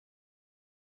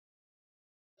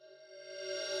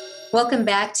Welcome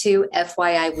back to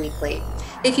FYI Weekly.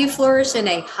 If you flourish in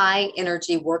a high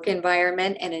energy work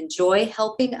environment and enjoy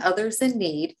helping others in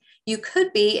need, you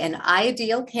could be an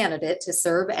ideal candidate to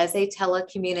serve as a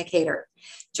telecommunicator.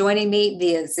 Joining me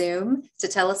via Zoom to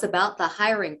tell us about the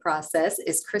hiring process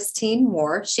is Christine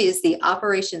Moore. She is the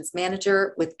operations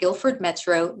manager with Guilford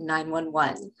Metro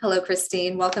 911. Hello,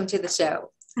 Christine. Welcome to the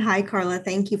show. Hi, Carla.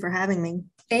 Thank you for having me.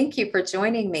 Thank you for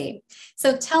joining me.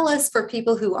 So tell us, for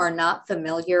people who are not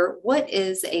familiar, what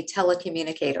is a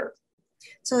telecommunicator?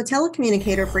 So a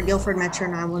telecommunicator for Guilford Metro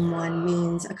 911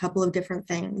 means a couple of different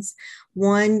things.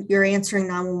 One, you're answering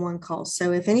 911 calls.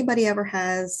 So if anybody ever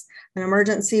has an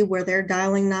emergency where they're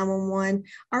dialing 911,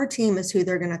 our team is who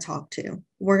they're going to talk to.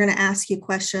 We're going to ask you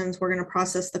questions, we're going to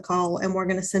process the call, and we're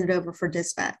going to send it over for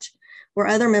dispatch, where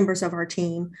other members of our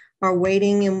team are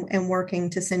waiting and working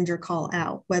to send your call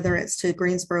out, whether it's to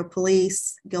Greensboro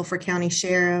Police, Guilford County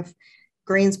Sheriff,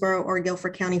 Greensboro or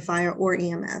Guilford County Fire, or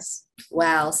EMS.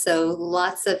 Wow. So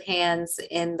lots of hands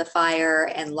in the fire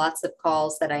and lots of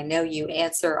calls that I know you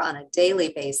answer on a daily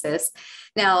basis.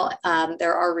 Now,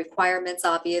 there are requirements,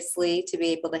 obviously, to be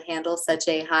able to handle such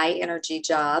a high energy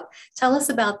job. Tell us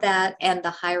about that and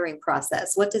the hiring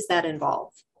process. What does that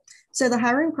involve? So the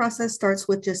hiring process starts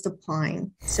with just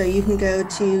applying. So you can go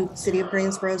to City of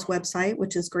Greensboro's website,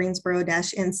 which is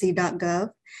greensboro-nc.gov,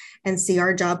 and see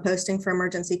our job posting for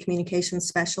emergency communications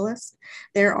specialist.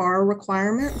 There are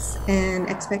requirements and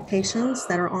expectations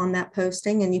that are on that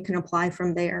posting, and you can apply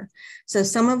from there. So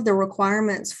some of the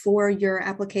requirements for your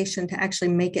application to actually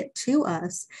make it to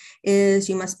us is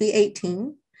you must be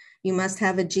 18. You must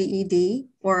have a GED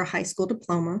or a high school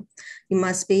diploma. You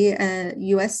must be a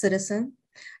U.S. citizen.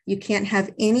 You can't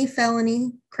have any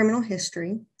felony criminal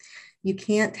history. You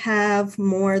can't have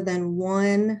more than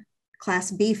one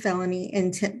Class B felony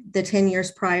in the 10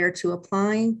 years prior to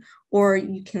applying, or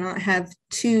you cannot have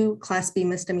two Class B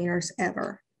misdemeanors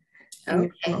ever in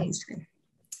your criminal history.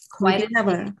 Quite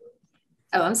Oh,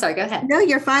 I'm sorry. Go ahead. No,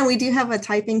 you're fine. We do have a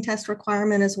typing test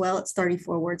requirement as well. It's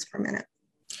 34 words per minute.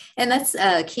 And that's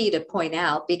key to point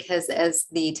out, because as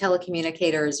the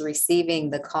telecommunicator is receiving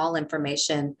the call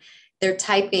information, they're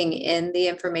typing in the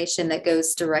information that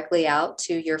goes directly out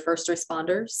to your first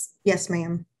responders? Yes,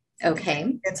 ma'am.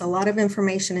 Okay. It's a lot of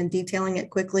information and detailing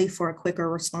it quickly for a quicker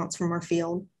response from our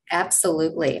field.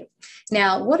 Absolutely.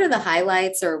 Now, what are the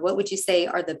highlights, or what would you say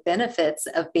are the benefits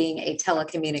of being a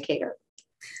telecommunicator?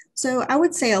 So I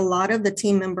would say a lot of the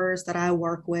team members that I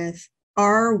work with,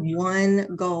 our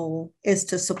one goal is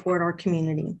to support our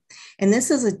community. And this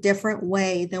is a different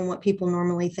way than what people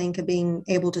normally think of being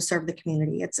able to serve the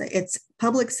community. It's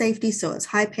public safety, so it's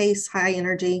high pace, high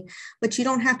energy, but you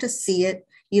don't have to see it.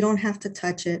 You don't have to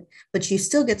touch it, but you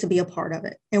still get to be a part of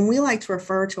it. And we like to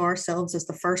refer to ourselves as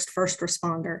the first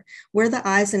responder. We're the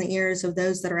eyes and ears of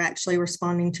those that are actually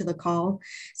responding to the call.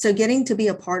 So getting to be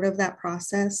a part of that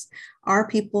process, our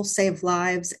people save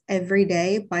lives every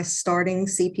day by starting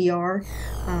CPR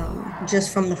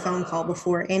just from the phone call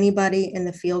before anybody in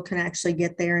the field can actually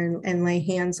get there and lay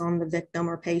hands on the victim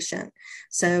or patient.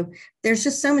 So there's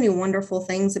just so many wonderful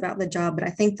things about the job, but I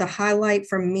think the highlight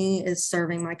for me is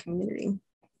serving my community.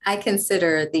 I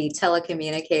consider the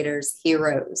telecommunicators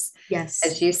heroes. Yes.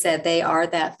 As you said, they are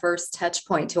that first touch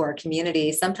point to our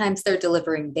community. Sometimes they're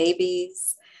delivering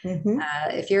babies. Mm-hmm.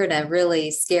 If you're in a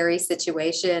really scary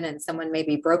situation and someone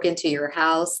maybe broke into your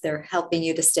house, they're helping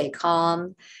you to stay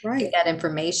calm, right. Get that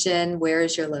information. Where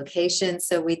is your location?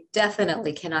 So we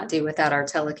definitely cannot do without our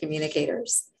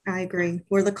telecommunicators. I agree.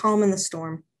 We're the calm in the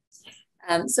storm.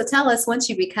 So tell us, once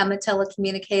you become a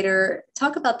telecommunicator,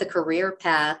 talk about the career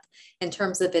path in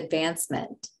terms of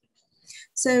advancement.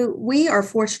 So we are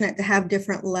fortunate to have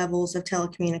different levels of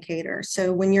telecommunicators.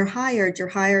 So when you're hired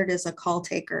as a call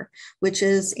taker, which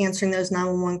is answering those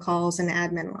 911 calls and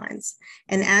admin lines.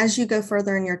 And as you go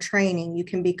further in your training, you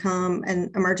can become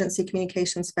an emergency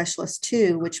communication specialist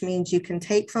too, which means you can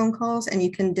take phone calls and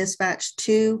you can dispatch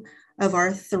two of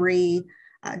our three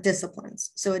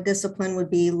disciplines. So a discipline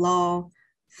would be law,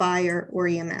 fire, or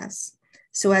EMS.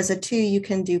 So as a 2, you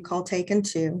can do call take and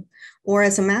 2, or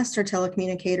as a master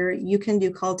telecommunicator, you can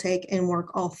do call take and work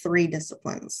all 3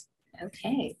 disciplines.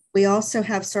 Okay. We also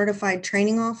have certified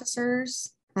training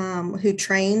officers who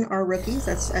train our rookies.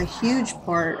 That's a huge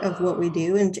part of what we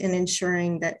do in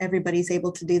ensuring that everybody's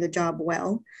able to do the job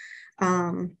well.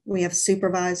 We have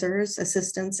supervisors,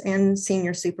 assistants, and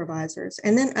senior supervisors,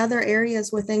 and then other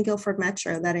areas within Guilford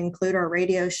Metro that include our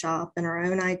radio shop and our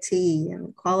own IT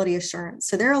and quality assurance.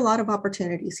 So there are a lot of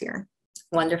opportunities here.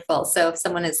 Wonderful. So if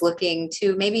someone is looking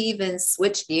to maybe even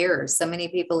switch gears, so many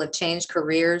people have changed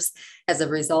careers as a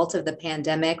result of the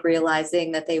pandemic,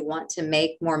 realizing that they want to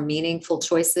make more meaningful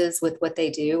choices with what they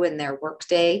do in their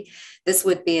workday, this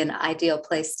would be an ideal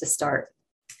place to start.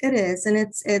 It is, and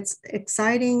it's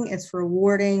exciting, it's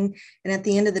rewarding, and at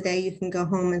the end of the day, you can go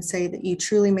home and say that you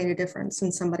truly made a difference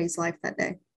in somebody's life that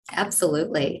day.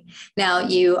 Absolutely. Now,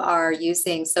 you are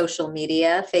using social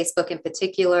media, Facebook in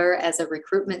particular, as a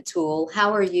recruitment tool.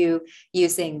 How are you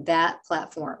using that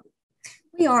platform?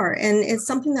 We are, and it's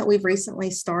something that we've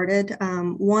recently started.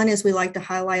 One is we like to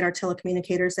highlight our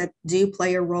telecommunicators that do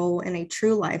play a role in a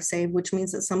true life save, which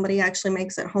means that somebody actually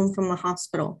makes it home from the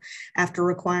hospital after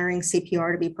requiring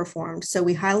CPR to be performed. So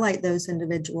we highlight those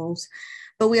individuals.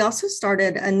 But we also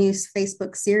started a new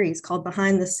Facebook series called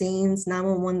Behind the Scenes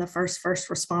 911, the first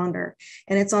responder.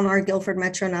 And it's on our Guilford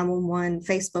Metro 911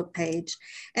 Facebook page.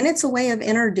 And it's a way of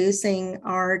introducing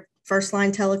our first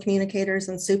line telecommunicators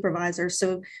and supervisors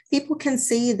so people can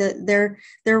see that they're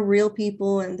real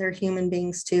people and they're human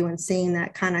beings too, and seeing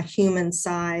that kind of human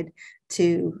side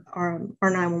to our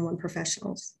 911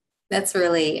 professionals. That's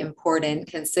really important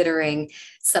considering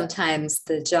sometimes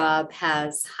the job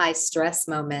has high stress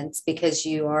moments because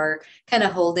you are kind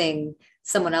of holding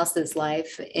someone else's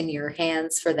life in your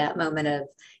hands for that moment of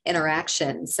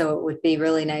interaction. So it would be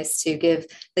really nice to give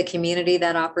the community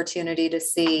that opportunity to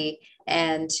see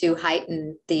and to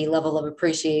heighten the level of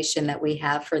appreciation that we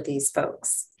have for these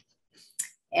folks.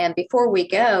 And before we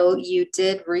go, you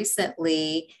did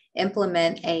recently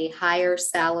implement a higher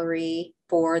salary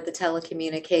for the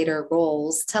telecommunicator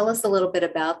roles. Tell us a little bit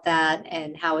about that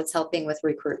and how it's helping with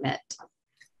recruitment.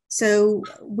 So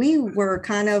we were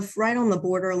kind of right on the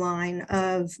borderline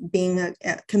of being a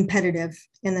competitive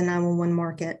in the 911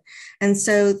 market. And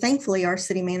so thankfully our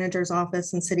city manager's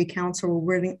office and city council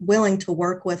were willing to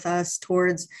work with us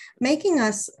towards making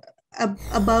us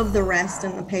above the rest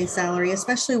in the pay salary,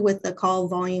 especially with the call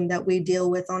volume that we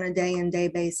deal with on a day-in-day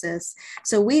basis.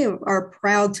 So we are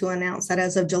proud to announce that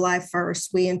as of July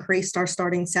 1st, we increased our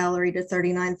starting salary to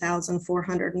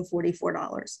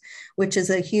 $39,444, which is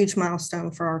a huge milestone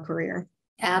for our career.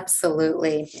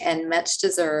 Absolutely. And much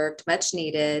deserved, much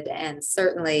needed. And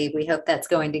certainly we hope that's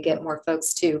going to get more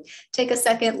folks to take a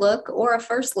second look or a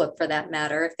first look for that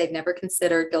matter, if they've never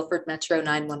considered Guilford Metro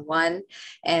 911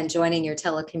 and joining your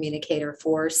telecommunicator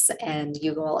force. And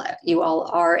you all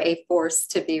are a force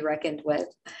to be reckoned with.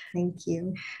 Thank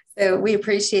you. So we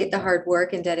appreciate the hard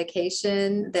work and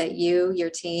dedication that you, your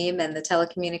team, and the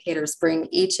telecommunicators bring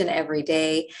each and every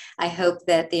day. I hope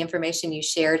that the information you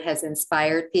shared has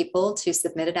inspired people to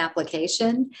submit an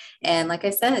application. And like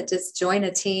I said, just join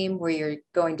a team where you're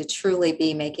going to truly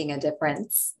be making a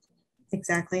difference.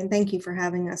 Exactly. And thank you for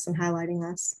having us and highlighting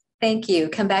us. Thank you.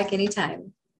 Come back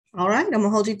anytime. All right. I'm going to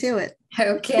hold you to it.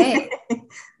 Okay.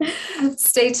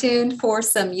 Stay tuned for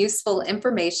some useful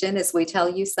information as we tell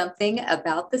you something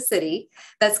about the city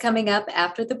that's coming up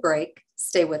after the break.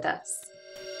 Stay with us.